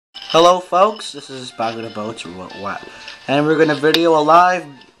Hello folks, this is Bago the Boats, and we're gonna video a live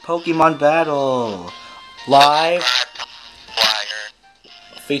Pokemon battle. Live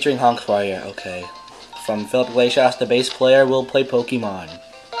featuring Honkfire, okay. From Phillip Iglesias, the bass player, will play Pokemon.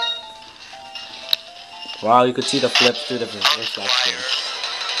 Wow, you could see the flip through the reflection.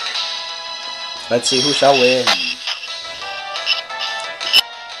 Let's see who shall win.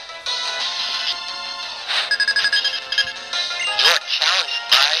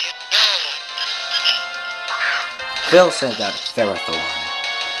 Phil sent out Ferrothorn.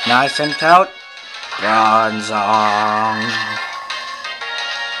 Now I sent out Bronzong.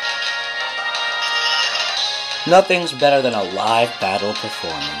 Nothing's better than a live battle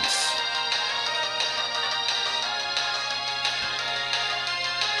performance.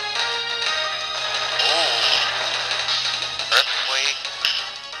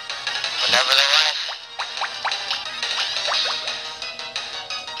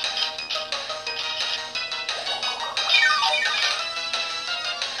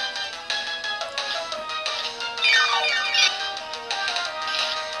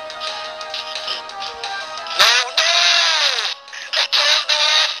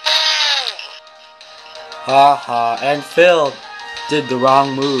 Haha, and Phil did the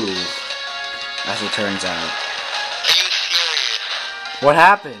wrong move, as it turns out. Are you serious? What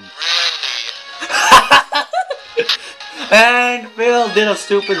happened? Really? And Phil did a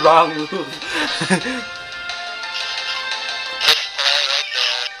stupid wrong move. This play right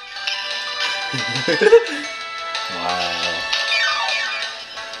there. Wow.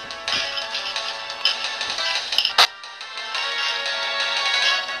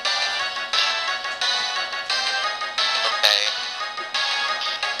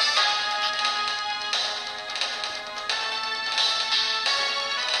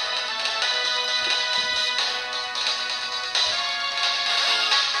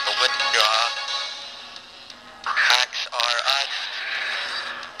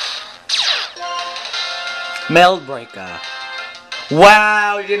 Meld Breaker.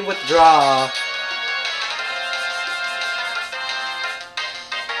 Wow, you didn't withdraw.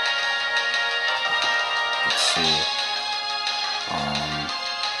 Let's see.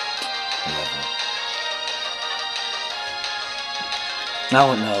 Whatever.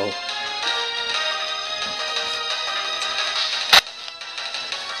 No, no.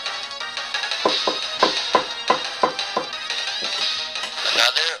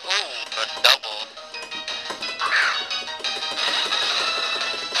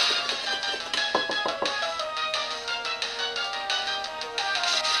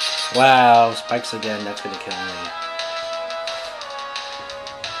 Wow, spikes again, that's gonna kill me.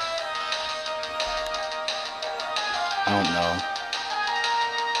 I don't know.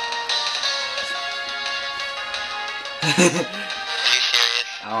 Are you serious?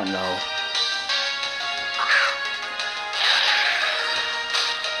 I don't know.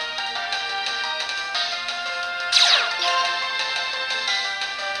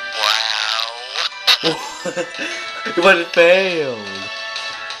 Wow. But it failed.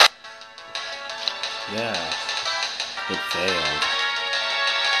 Yeah, it failed.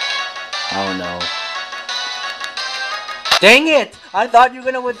 Oh no. Dang it! I thought you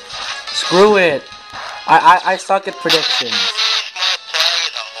were gonna screw it. I suck at predictions.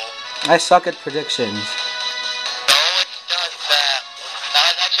 I suck at predictions.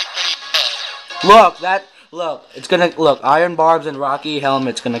 Look, it's gonna, look, Iron Barbs and Rocky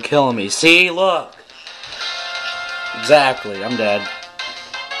Helmet's gonna kill me. See, look. Exactly, I'm dead.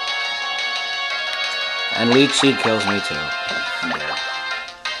 And Leech Seed kills me too. I'm dead.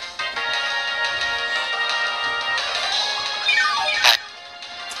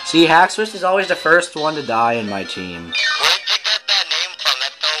 See, Haxorus is always the first one to die in my team. Where did you get that name from?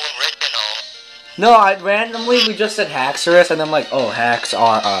 That's so original. No, we just said Haxorus, and I'm like, oh, hacks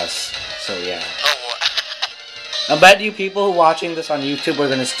are us. So yeah. Oh, I bet you people watching this on YouTube are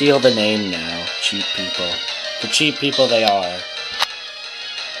gonna steal the name now. Cheap people. The cheap people they are.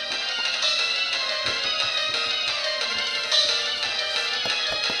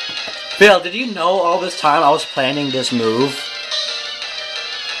 Phil, did you know all this time I was planning this move?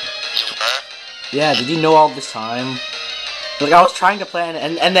 Yeah, did you know all this time? Like, I was trying to plan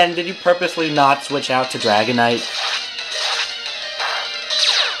it, and then did you purposely not switch out to Dragonite?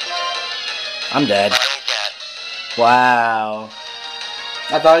 I'm dead. Wow.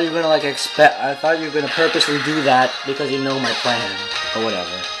 I thought you were gonna, like, I thought you were gonna purposely do that because you know my plan. Or whatever.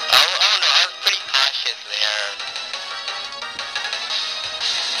 Oh no, I was pretty cautious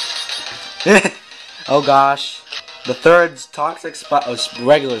there. Oh gosh. The third toxic spike. Oh,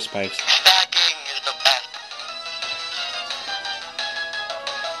 regular spikes. Stacking is the best.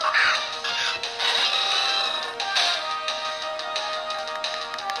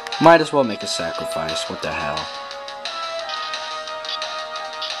 Might as well make a sacrifice. What the hell?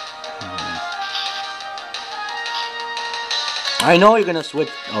 I know you're gonna switch.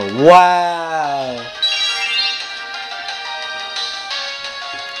 Oh, wow. I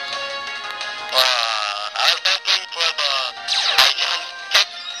was hoping for the high jump kick.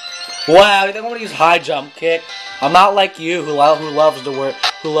 Wow, you think I'm gonna use high jump kick? I'm not like you who loves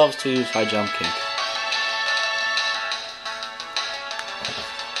to use high jump kick.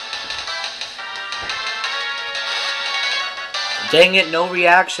 Dang it, no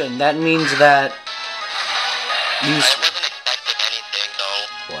reaction. That means that you... I wasn't expecting anything,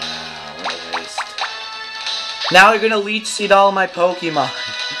 though. Wow, what a waste. Now you're gonna leech seed all my Pokemon. Yeah,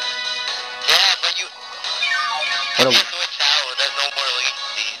 but you... What If you switch out, there's no more leech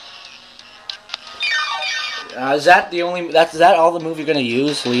seeds. Is that the only... Is that all the move you're gonna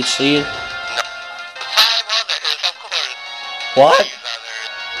use? Leech seed? No. 5 others, of course. What? Use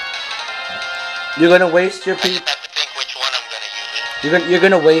others. You're gonna waste your I PP. just have to think which one I'm gonna use. You're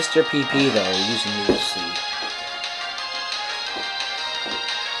gonna waste your PP though using leech seed.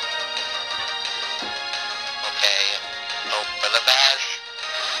 Okay. Hope for the bash.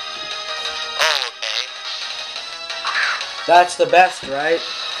 Oh, okay. That's the best, right?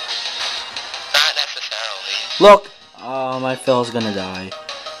 Not necessarily. Look! Oh, my Phil's gonna die.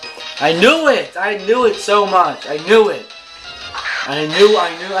 I knew it! I knew it so much! I knew it! I knew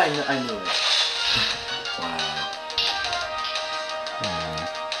it. Wow.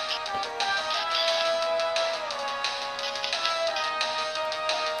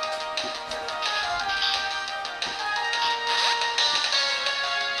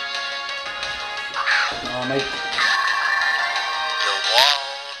 Oh, my... Your wall.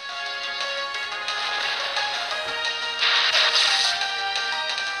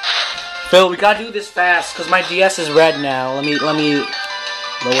 Phil, we gotta do this fast, cause my DS is red now. Let me lower Can you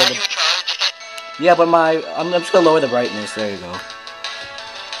the... charge it? Yeah, but I'm just gonna lower the brightness. There you go. Oh,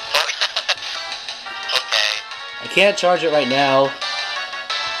 okay. I can't charge it right now.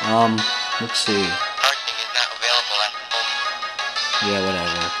 Let's see. Charging is not available at the moment. Yeah,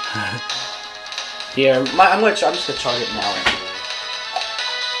 whatever. Here, I'm just gonna charge it now. Anyway.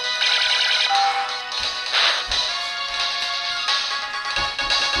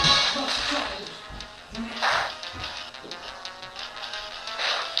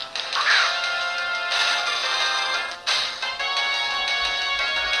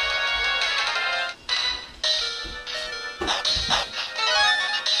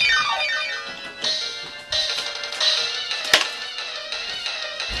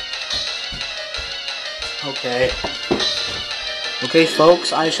 Okay. Okay,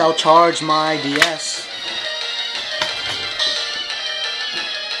 folks, I shall charge my DS.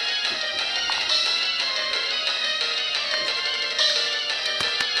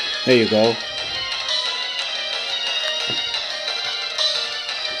 There you go.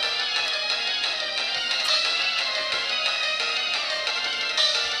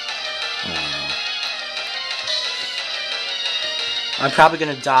 I'm probably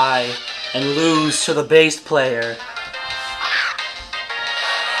gonna die and lose to the base player.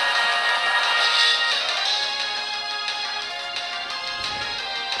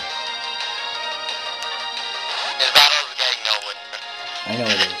 This battle's getting nowhere. I know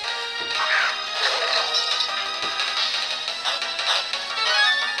it is.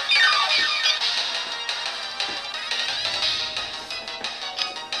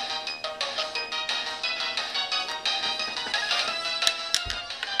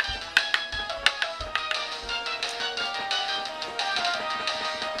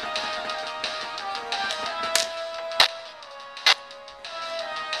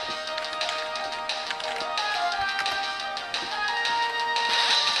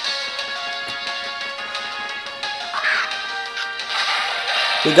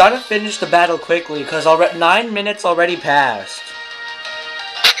 We gotta finish the battle quickly, because 9 minutes already passed.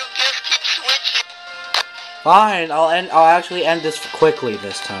 But you just keep switching. Fine, I'll actually end this quickly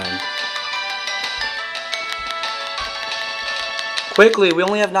this time. Quickly, we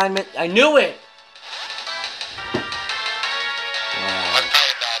only have 9 minutes. I knew it! Wow. I'm probably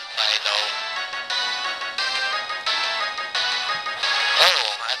a bad play, though.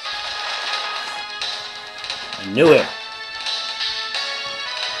 Oh, I knew it.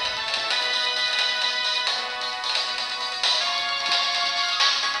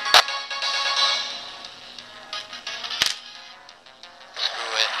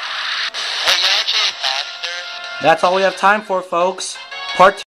 screw it. Wait, you're actually faster? That's all we have time for, folks. Part 2.